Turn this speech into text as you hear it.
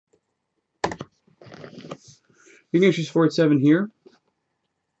Ignatius47 here.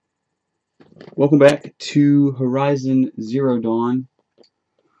 Welcome back to Horizon Zero Dawn.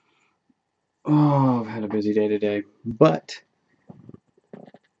 Oh, I've had a busy day today, but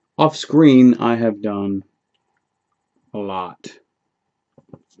off screen I have done a lot.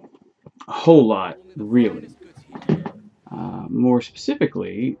 A whole lot, really. More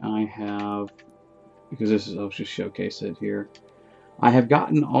specifically, I have, because this is, I'll just showcase it here, I have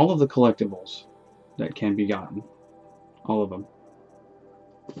gotten all of the collectibles that can be gotten. All of them.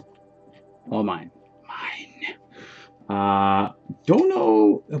 All mine. Don't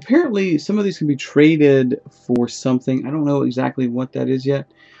know. Apparently, some of these can be traded for something. I don't know exactly what that is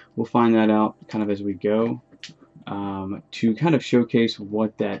yet. We'll find that out kind of as we go. To kind of showcase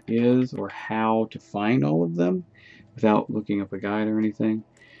what that is or how to find all of them without looking up a guide or anything.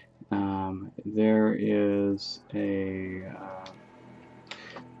 There is a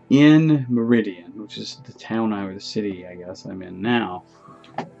in Meridian, which is the town or the city, I guess, I'm in now.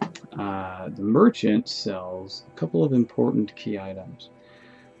 The merchant sells a couple of important key items.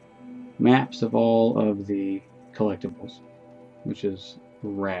 Maps of all of the collectibles, which is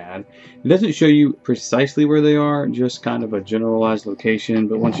rad. It doesn't show you precisely where they are, just kind of a generalized location,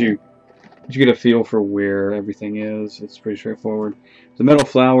 but once you get a feel for where everything is, it's pretty straightforward. The metal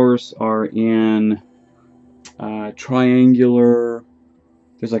flowers are in triangular.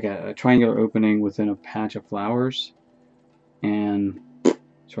 There's like a triangular opening within a patch of flowers, and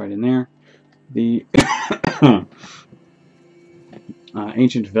it's right in there. The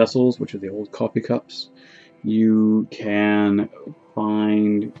ancient vessels, which are the old coffee cups, you can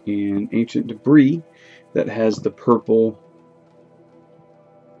find in ancient debris that has the purple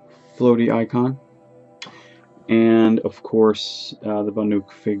floaty icon. And of course, the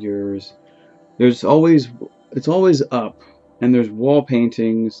Banuk figures. It's always up, and there's wall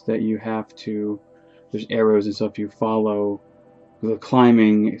paintings that you have to. There's arrows and stuff you follow the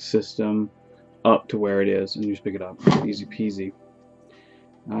climbing system up to where it is, and you just pick it up. Easy peasy.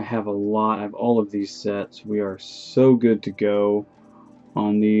 I have a lot. I have all of these sets. We are so good to go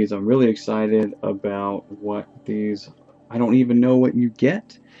on these. I'm really excited about what these. I don't even know what you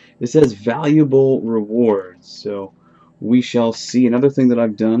get. It says valuable rewards, so we shall see. Another thing that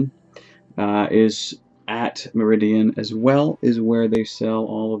I've done is at Meridian as well is where they sell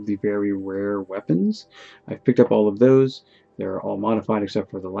all of the very rare weapons. I've picked up all of those. They're all modified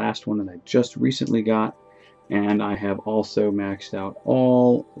except for the last one that I just recently got. And I have also maxed out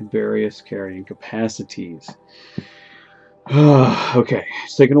all various carrying capacities. Okay,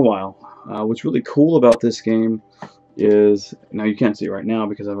 it's taken a while. What's really cool about this game is, now you can't see it right now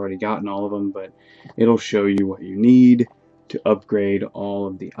because I've already gotten all of them, but it'll show you what you need to upgrade all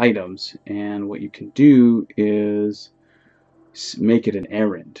of the items. And what you can do is make it an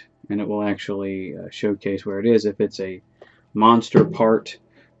errand, and it will actually showcase where it is. If it's a monster part,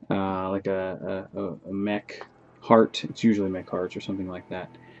 like a mech heart, it's usually mech hearts or something like that,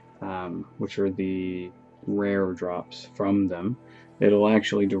 which are the rare drops from them. It'll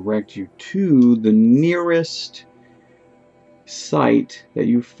actually direct you to the nearest site that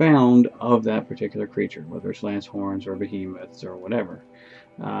you found of that particular creature, whether it's lance horns or behemoths or whatever,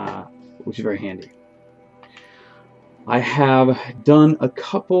 which is very handy. I have done a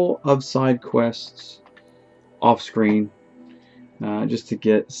couple of side quests off screen just to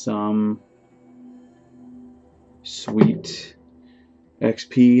get some sweet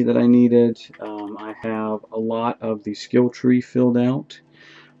XP that I needed. I have a lot of the skill tree filled out,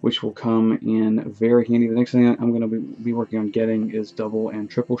 which will come in very handy. The next thing I'm going to be working on getting is double and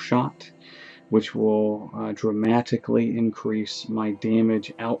triple shot, which will dramatically increase my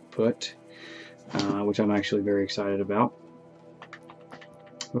damage output, which I'm actually very excited about.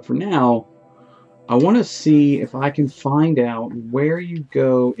 But for now, I want to see if I can find out where you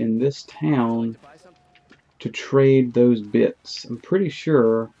go in this town to trade those bits. I'm pretty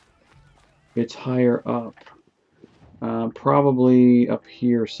sure it's higher up. Probably up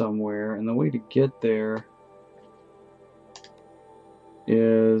here somewhere. And the way to get there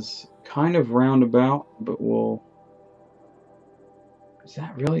is kind of roundabout, but we'll... Is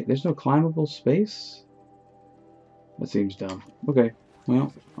that really... There's no climbable space? That seems dumb. Okay,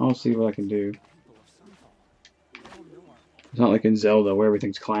 well, I'll see what I can do. It's not like in Zelda where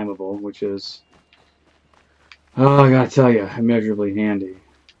everything's climbable, which is, oh, I gotta tell you, immeasurably handy.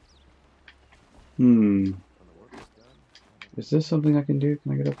 Is this something I can do?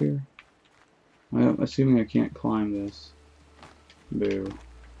 Can I get up here? Well, assuming I can't climb this. Boo.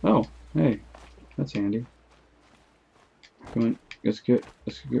 Oh, hey, that's handy. Come on, let's get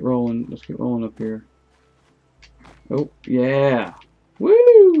rolling. Let's get rolling up here. Oh, yeah.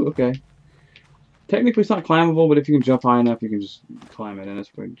 Woo! Okay. Technically, it's not climbable, but if you can jump high enough, you can just climb it, and it's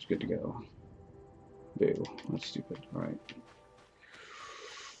pretty good to go. Boo. That's stupid. Alright.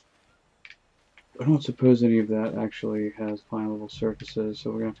 I don't suppose any of that actually has climbable surfaces,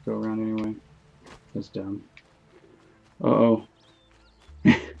 so we're going to have to go around anyway. That's dumb. Uh-oh.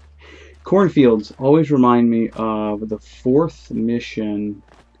 Cornfields always remind me of the fourth mission,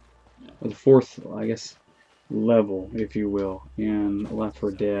 or the fourth, I guess, level, if you will, in Left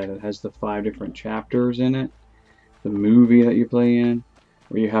 4 Dead. It has the 5 different chapters in it. The movie that you play in,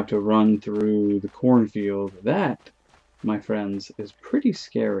 where you have to run through the cornfield. That, my friends, is pretty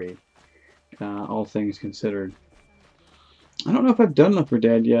scary, all things considered. I don't know if I've done Left 4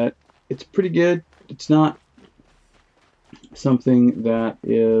 Dead yet. It's pretty good. It's not something that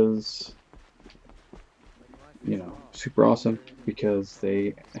is, you know, super awesome, because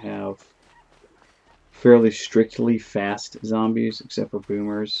they have fairly strictly fast zombies, except for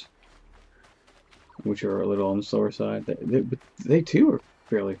boomers, which are a little on the slower side. They too are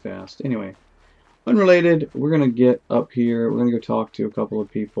fairly fast. Anyway, unrelated, we're going to get up here. We're going to go talk to a couple of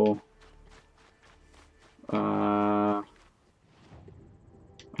people.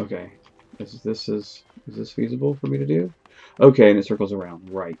 Okay. Is this feasible for me to do? Okay, and it circles around.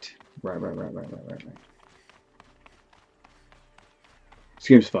 Right. This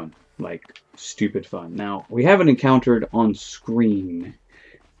game's fun. Like, stupid fun. Now, we haven't encountered on screen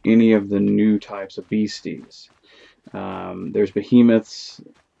any of the new types of beasties. There's behemoths,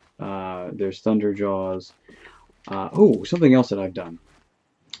 there's thunderjaws. Oh, something else that I've done.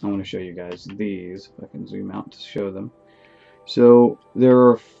 I want to show you guys these, if I can zoom out to show them. So, there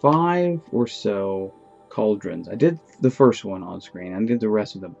are 5 or so cauldrons. I did the first one on screen, I did the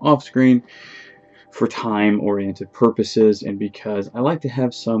rest of them off screen for time-oriented purposes, and because I like to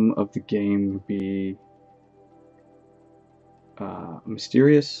have some of the game be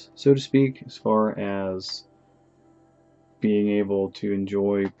mysterious, so to speak, as far as being able to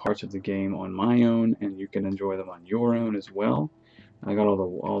enjoy parts of the game on my own, and you can enjoy them on your own as well. I got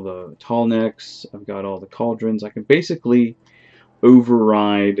all the tall necks, I've got all the cauldrons. I can basically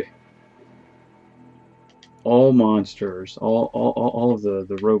override all monsters, all of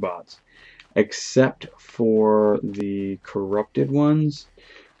the robots, except for the corrupted ones,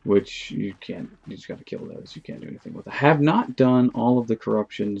 which you just gotta kill those. You can't do anything with it. I have not done all of the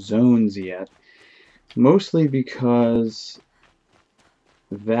corruption zones yet, mostly because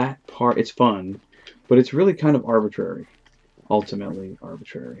that part, it's fun, but it's really kind of arbitrary. Ultimately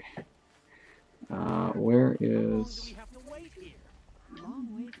arbitrary. Where is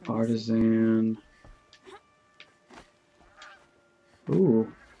Artisan?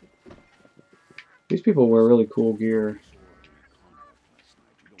 Ooh. These people wear really cool gear.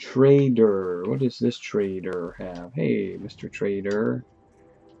 Trader. What does this trader have? Hey, Mr. Trader.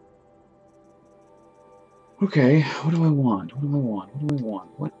 Okay, what do I want? What do I want? What do I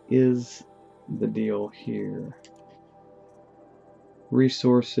want? What is the deal here?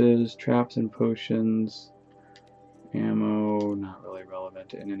 Resources, traps and potions, ammo, not really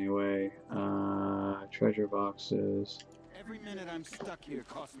relevant in any way. Treasure boxes. Every minute I'm stuck here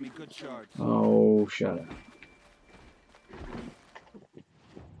costs me good shards. Oh, shut up.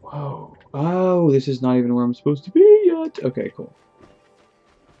 Whoa. Oh, this is not even where I'm supposed to be yet. Okay, cool.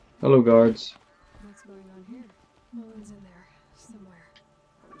 Hello, guards. What's going on here? Olin's in there somewhere.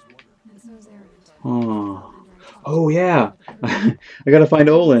 And so's Aaron. Oh. Oh, yeah. I gotta find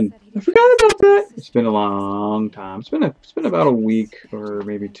Olin. I forgot about that. It's been a long time. It's been about a week or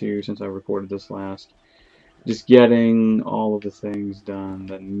maybe 2 since I recorded this last. Just getting all of the things done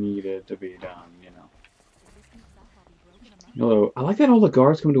that needed to be done, you know. Hello. I like that all the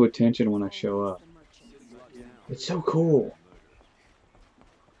guards come to attention when I show up. It's so cool.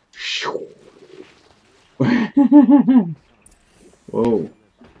 Whoa.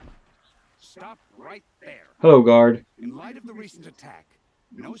 Stop right there. Hello, guard. In light of the recent attack,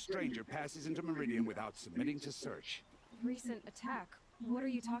 no stranger passes into Meridian without submitting to search. Recent attack? What are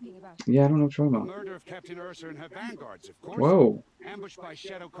you talking about? Yeah, I don't know what you're talking The about. murder of Captain Ursa and her vanguards, of course. Whoa. Ambushed by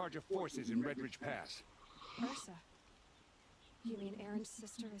Shadow Carja forces in Redridge Pass. Ursa? You mean Aaron's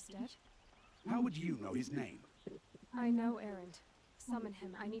sister is dead? How would you know his name? I know Aaron. Summon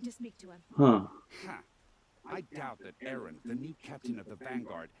him. I need to speak to him. Huh. Ha! I doubt that Aaron, the new captain of the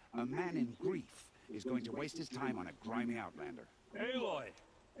Vanguard, a man in grief, is going to waste his time on a grimy outlander. Aloy,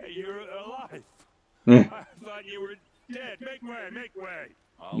 hey, you're alive. Eh. I thought you were dead. Make way, make way.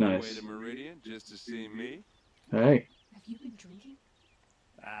 All the way Nice. to Meridian just to see me? Hey. Have you been drinking?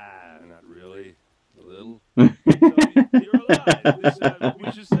 Ah, not really. A little. So you're alive.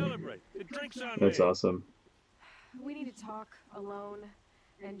 We should celebrate. The drink's on That's me. awesome. We need to talk alone,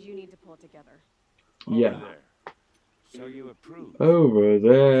 and you need to pull it together. Yeah. Over there. So you approve? Over Of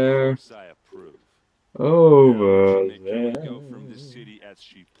there. course I approve. Now Over she may come and go there. from this city as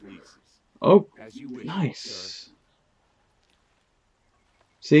she pleases. Oh, As you wish, sir. nice.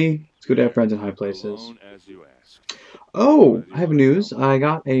 See? It's good to have friends in high places. Alone as you ask. Oh, What do I you have want to news. tell me? I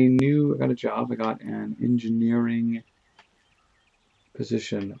got a job. I got an engineering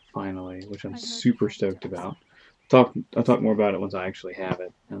position finally, which I'm I heard super you have stoked jobs. about. I'll talk more about it once I actually have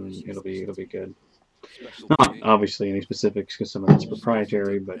it, and it'll be good. Special to Not me. obviously any specifics because some of that's Special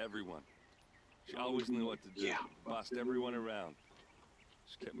proprietary, to but everyone. She always knew what to do. yeah, Bossed everyone around.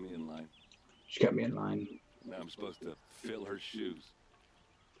 She kept me in line. she got me in line. Now I'm supposed to fill her shoes.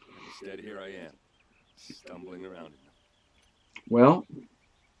 Instead, here I am, stumbling around in them. Well,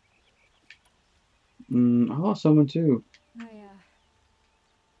 I lost someone too.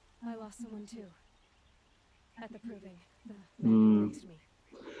 I lost someone too. At the proving. The man who Mm, raced me.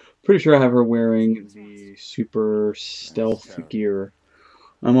 pretty sure I have her wearing the super stealth terrible. gear.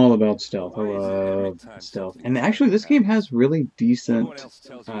 I'm all about stealth. I Why is it every love time stealth. something And bad actually, this game happens, has really everyone decent else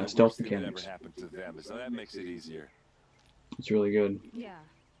tells me the stealth worst thing that ever mechanics. happened to them, so that makes it easier. It's really good. Yeah.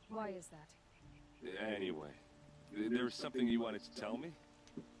 Why is that? Anyway, there was something you wanted to tell me?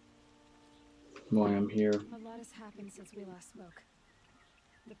 Why I'm here. A lot has happened since we last spoke.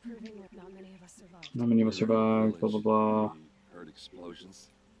 The proving that not many of us survived. Not many of us We were in a survived. Blah blah village. blah. We heard explosions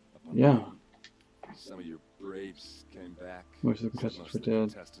up on the Yeah. mountain. Some of your braves came back. Most of the Said contestants most were of the dead.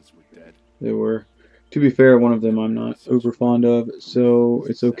 contestants were dead. They were. To be fair, one of them I'm not over fond of, so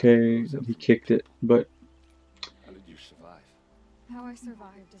it's okay that he kicked it. But How did you survive? How I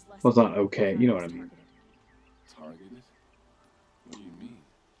survived is less. well, it's not okay. You know what I mean. Targeted? What do you mean?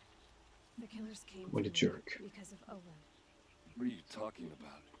 The killers came What a for me jerk. because of Olin. What are you talking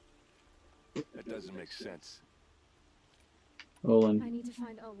about? That doesn't make sense. Olin. I need to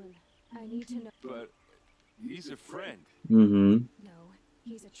find Olin. I need to know. But he's a friend. Mm-hmm. No,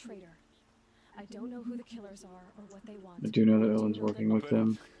 he's a traitor. I don't know who the killers are or what they want. I do know that I do Olin's know working that- with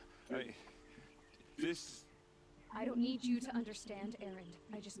them. This... I don't need you to understand, Erend.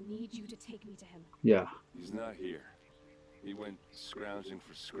 I just need you to take me to him. Yeah. He's not here. He went scrounging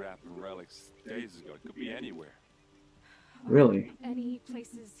for scrap and relics days ago. It could be anywhere. Really? Any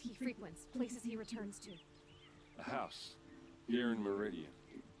places he frequents, places he returns to. A house. Here in Meridian.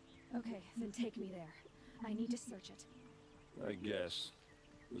 Okay, then take me there. I need to search it. I guess.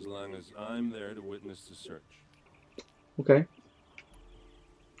 As long as I'm there to witness the search. Okay.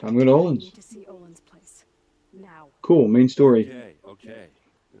 Time to go to I Olin's. need to see Olin's place. Now. Cool. Main story. Okay, okay.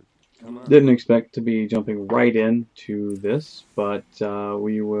 Come on. Didn't expect to be jumping right into this, but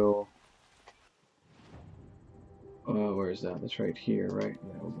we will. Where is that? That's right here, right?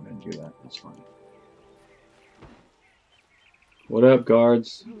 Yeah, we'll go ahead and do that. That's fine. What up,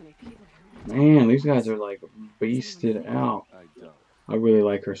 guards? So many people here. Man, these guys are like beasted out. I don't. I really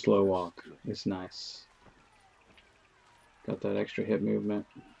like her slow walk. It's nice. Got that extra hip movement.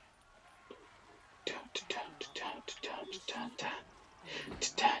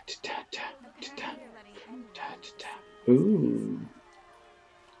 Ooh.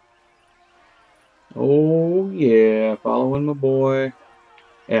 Oh yeah, following my boy.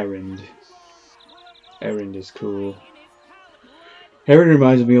 Erend. Erend is cool. Erend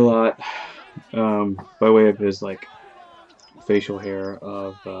reminds me a lot, by way of his like facial hair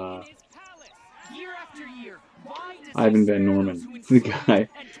of Ivan Van Norman, the guy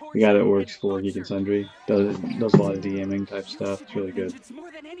that works for Geek and Sundry, does a lot of DMing type stuff. It's really good.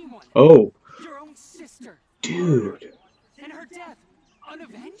 Oh, Your own sister. dude. And her death.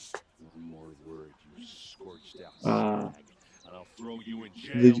 Unavenged? One more word, you scorched out slag, and I'll throw you in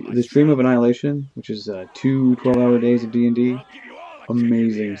jail. The Stream of Annihilation, which is 2 12-hour days of D&D,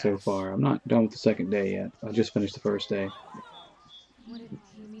 amazing so far. I'm not done with the second day yet. I just finished the first day. What did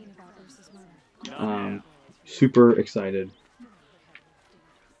he mean about Ursa's murder? Super excited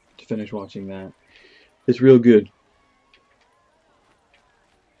to finish watching that. It's real good.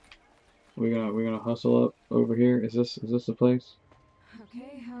 We're gonna hustle up over here. Is this the place?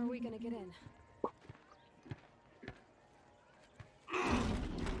 Okay, how are we gonna get in?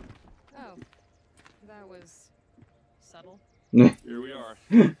 Oh, that was subtle. Here we are.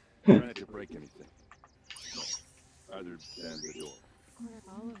 Try not to break anything. Other than the door. What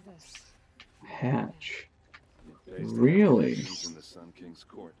are all of this? Hatch. Based on Really? operations in the Sun King's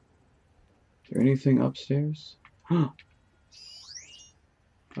court. Is there anything upstairs?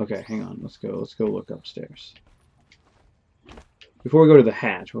 Okay, hang on. Let's go look upstairs. Before we go to the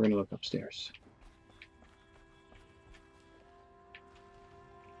hatch, we're gonna look upstairs.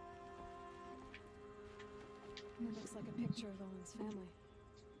 It looks like a picture of Olin's family.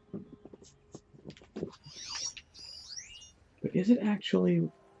 But is it actually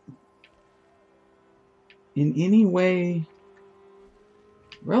in any way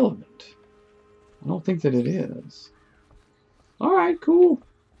relevant? I don't think that it is. Alright, cool.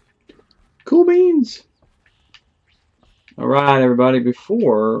 Cool beans. Alright, everybody,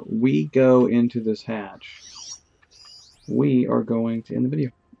 before we go into this hatch, we are going to end the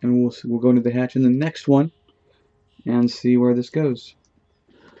video. And we'll go into the hatch in the next one and see where this goes.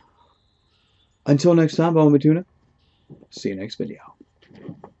 Until next time, Bone Tuna. See you next video.